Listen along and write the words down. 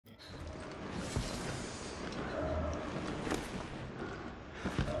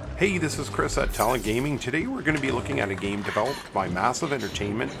Hey, this is Chris at Talon Gaming. Today we're going to be looking at a game developed by Massive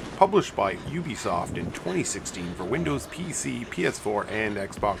Entertainment, published by Ubisoft in 2016 for Windows, PC, PS4, and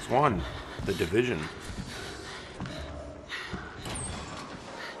Xbox One, The Division.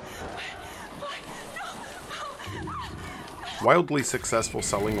 Wildly successful,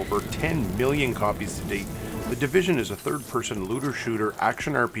 selling over 10 million copies to date, The Division is a third-person looter-shooter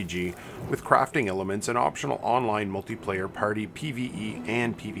action RPG with crafting elements and optional online multiplayer party PvE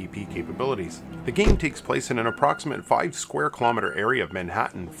and PvP capabilities. The game takes place in an approximate 5 square kilometer area of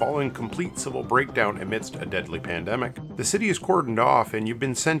Manhattan following complete civil breakdown amidst a deadly pandemic. The city is cordoned off and you've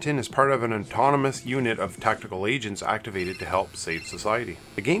been sent in as part of an autonomous unit of tactical agents activated to help save society.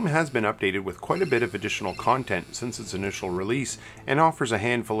 The game has been updated with quite a bit of additional content since its initial release and offers a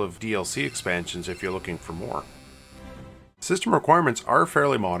handful of DLC expansions if you're looking for more. System requirements are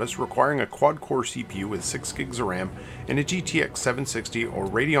fairly modest, requiring a quad-core CPU with 6 gigs of RAM and a GTX 760 or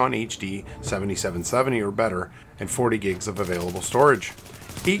Radeon HD 7770 or better, and 40 gigs of available storage.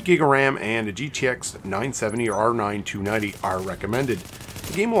 8 gig of RAM and a GTX 970 or R9 290 are recommended.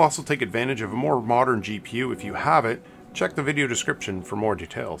 The game will also take advantage of a more modern GPU if you have it. Check the video description for more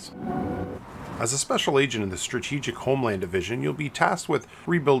details. As a special agent in the Strategic Homeland Division, you'll be tasked with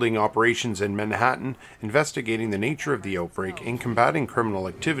rebuilding operations in Manhattan, investigating the nature of the outbreak, and combating criminal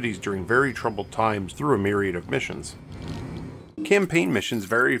activities during very troubled times through a myriad of missions. Campaign missions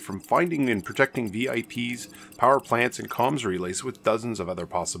vary from finding and protecting VIPs, power plants, and comms relays, with dozens of other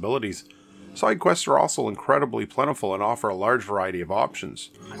possibilities. Side quests are also incredibly plentiful and offer a large variety of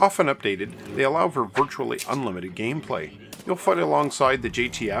options. Often updated, they allow for virtually unlimited gameplay. You'll fight alongside the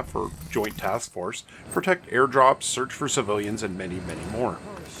JTF, or Joint Task Force, protect airdrops, search for civilians, and many more.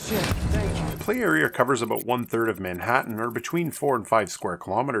 The play area covers about 1/3 of Manhattan, or between 4 and 5 square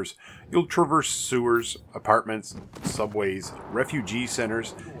kilometers. You'll traverse sewers, apartments, subways, refugee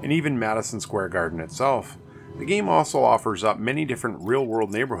centers, and even Madison Square Garden itself. The game also offers up many different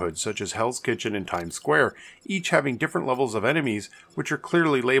real-world neighborhoods such as Hell's Kitchen and Times Square, each having different levels of enemies which are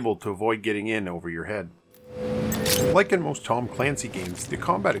clearly labeled to avoid getting in over your head. Like in most Tom Clancy games, the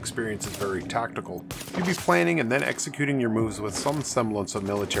combat experience is very tactical. You'll be planning and then executing your moves with some semblance of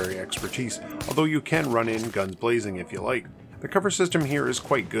military expertise, although you can run in guns blazing if you like. The cover system here is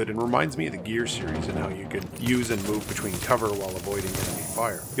quite good and reminds me of the Gear series and how you can use and move between cover while avoiding enemy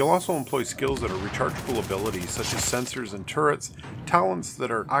fire. You'll also employ skills that are rechargeable abilities such as sensors and turrets, talents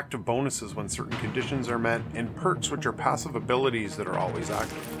that are active bonuses when certain conditions are met, and perks which are passive abilities that are always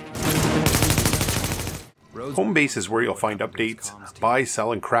active. Home base is where you'll find updates, buy,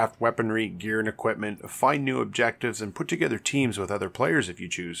 sell, and craft weaponry, gear, and equipment, find new objectives, and put together teams with other players if you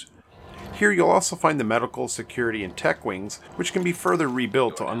choose. Here you'll also find the medical, security, and tech wings, which can be further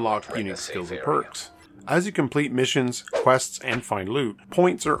rebuilt to unlock unique skills and perks. As you complete missions, quests, and find loot,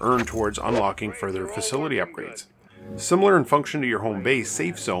 points are earned towards unlocking further facility upgrades. Similar in function to your home base,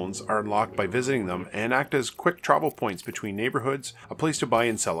 safe zones are unlocked by visiting them and act as quick travel points between neighborhoods, a place to buy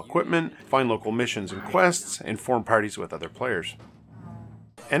and sell equipment, find local missions and quests, and form parties with other players.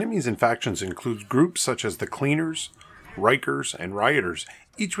 Enemies and factions include groups such as the Cleaners, Rikers, and Rioters,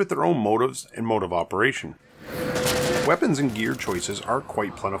 each with their own motives and mode of operation. Weapons and gear choices are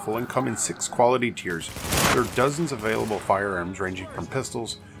quite plentiful and come in 6 quality tiers. There are dozens of available firearms ranging from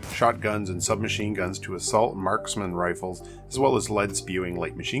pistols, shotguns, and submachine guns to assault and marksman rifles, as well as lead-spewing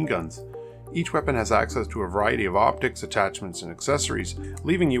light machine guns. Each weapon has access to a variety of optics, attachments, and accessories,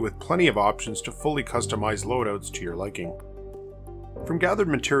 leaving you with plenty of options to fully customize loadouts to your liking. From gathered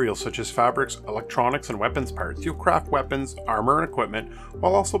materials such as fabrics, electronics, and weapons parts, you'll craft weapons, armor, and equipment,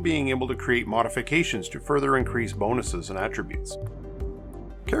 while also being able to create modifications to further increase bonuses and attributes.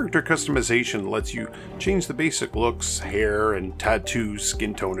 Character customization lets you change the basic looks, hair, and tattoos,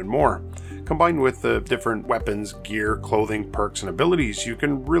 skin tone, and more. Combined with the different weapons, gear, clothing, perks, and abilities, you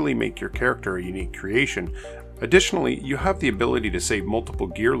can really make your character a unique creation. Additionally, you have the ability to save multiple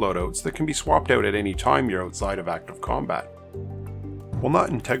gear loadouts that can be swapped out at any time you're outside of active combat. While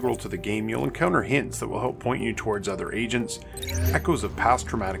not integral to the game, you'll encounter hints that will help point you towards other agents, echoes of past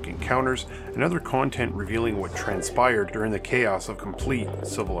traumatic encounters, and other content revealing what transpired during the chaos of complete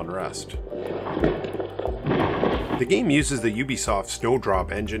civil unrest. The game uses the Ubisoft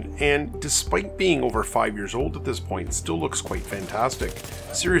Snowdrop engine, and despite being over 5 years old at this point, still looks quite fantastic.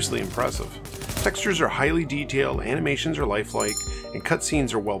 Seriously impressive. Textures are highly detailed, animations are lifelike, and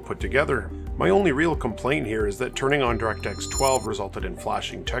cutscenes are well put together. My only real complaint here is that turning on DirectX 12 resulted in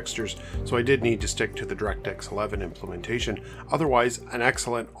flashing textures, so I did need to stick to the DirectX 11 implementation. Otherwise, an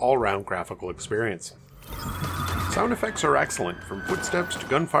excellent all-round graphical experience. Sound effects are excellent, from footsteps to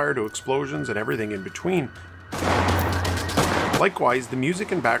gunfire to explosions and everything in between. Likewise, the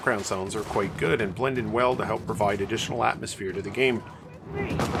music and background sounds are quite good and blend in well to help provide additional atmosphere to the game.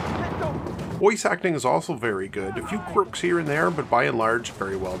 Voice acting is also very good, a few quirks here and there, but by and large,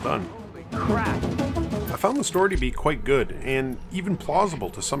 very well done. I found the story to be quite good, and even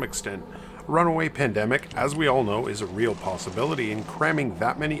plausible to some extent. A runaway pandemic, as we all know, is a real possibility, and cramming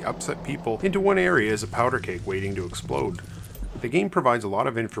that many upset people into one area is a powder keg waiting to explode. The game provides a lot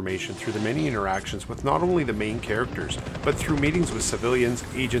of information through the many interactions with not only the main characters, but through meetings with civilians,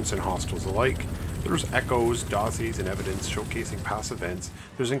 agents, and hostiles alike. There's echoes, dossiers, and evidence showcasing past events.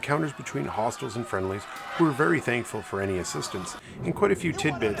 There's encounters between hostiles and friendlies, who are very thankful for any assistance, and quite a few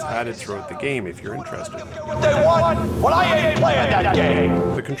tidbits added throughout the game if you're interested. What they want? Well, I ain't playing that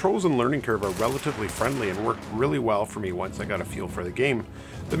game! The controls and learning curve are relatively friendly and worked really well for me once I got a feel for the game.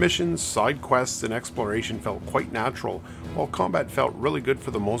 The missions, side quests, and exploration felt quite natural, while combat felt really good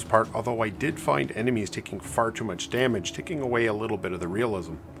for the most part, although I did find enemies taking far too much damage, taking away a little bit of the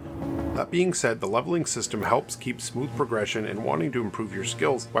realism. That being said, the leveling system helps keep smooth progression and wanting to improve your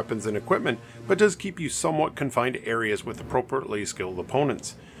skills, weapons, and equipment, but does keep you somewhat confined to areas with appropriately skilled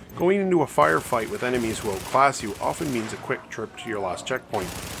opponents. Going into a firefight with enemies who outclass you often means a quick trip to your last checkpoint.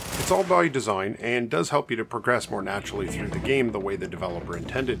 It's all by design and does help you to progress more naturally through the game the way the developer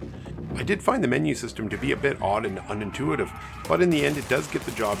intended. I did find the menu system to be a bit odd and unintuitive, but in the end it does get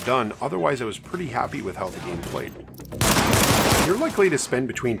the job done, otherwise I was pretty happy with how the game played. You're likely to spend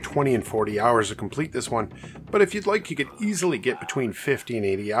between 20 and 40 hours to complete this one, but if you'd like you could easily get between 50 and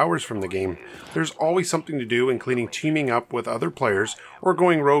 80 hours from the game. There's always something to do, including teaming up with other players or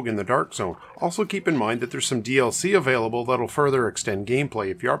going rogue in the dark zone. Also keep in mind that there's some DLC available that'll further extend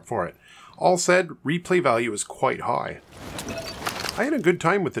gameplay if you're up for it. All said, replay value is quite high. I had a good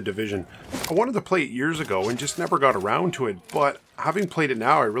time with The Division. I wanted to play it years ago and just never got around to it, but having played it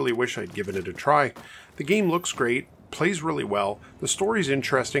now I really wish I'd given it a try. The game looks great, plays really well, the story's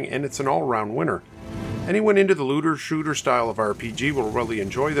interesting, and it's an all-around winner. Anyone into the looter-shooter style of RPG will really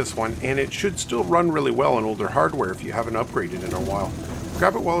enjoy this one, and it should still run really well on older hardware if you haven't upgraded in a while.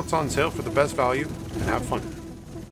 Grab it while it's on sale for the best value, and have fun.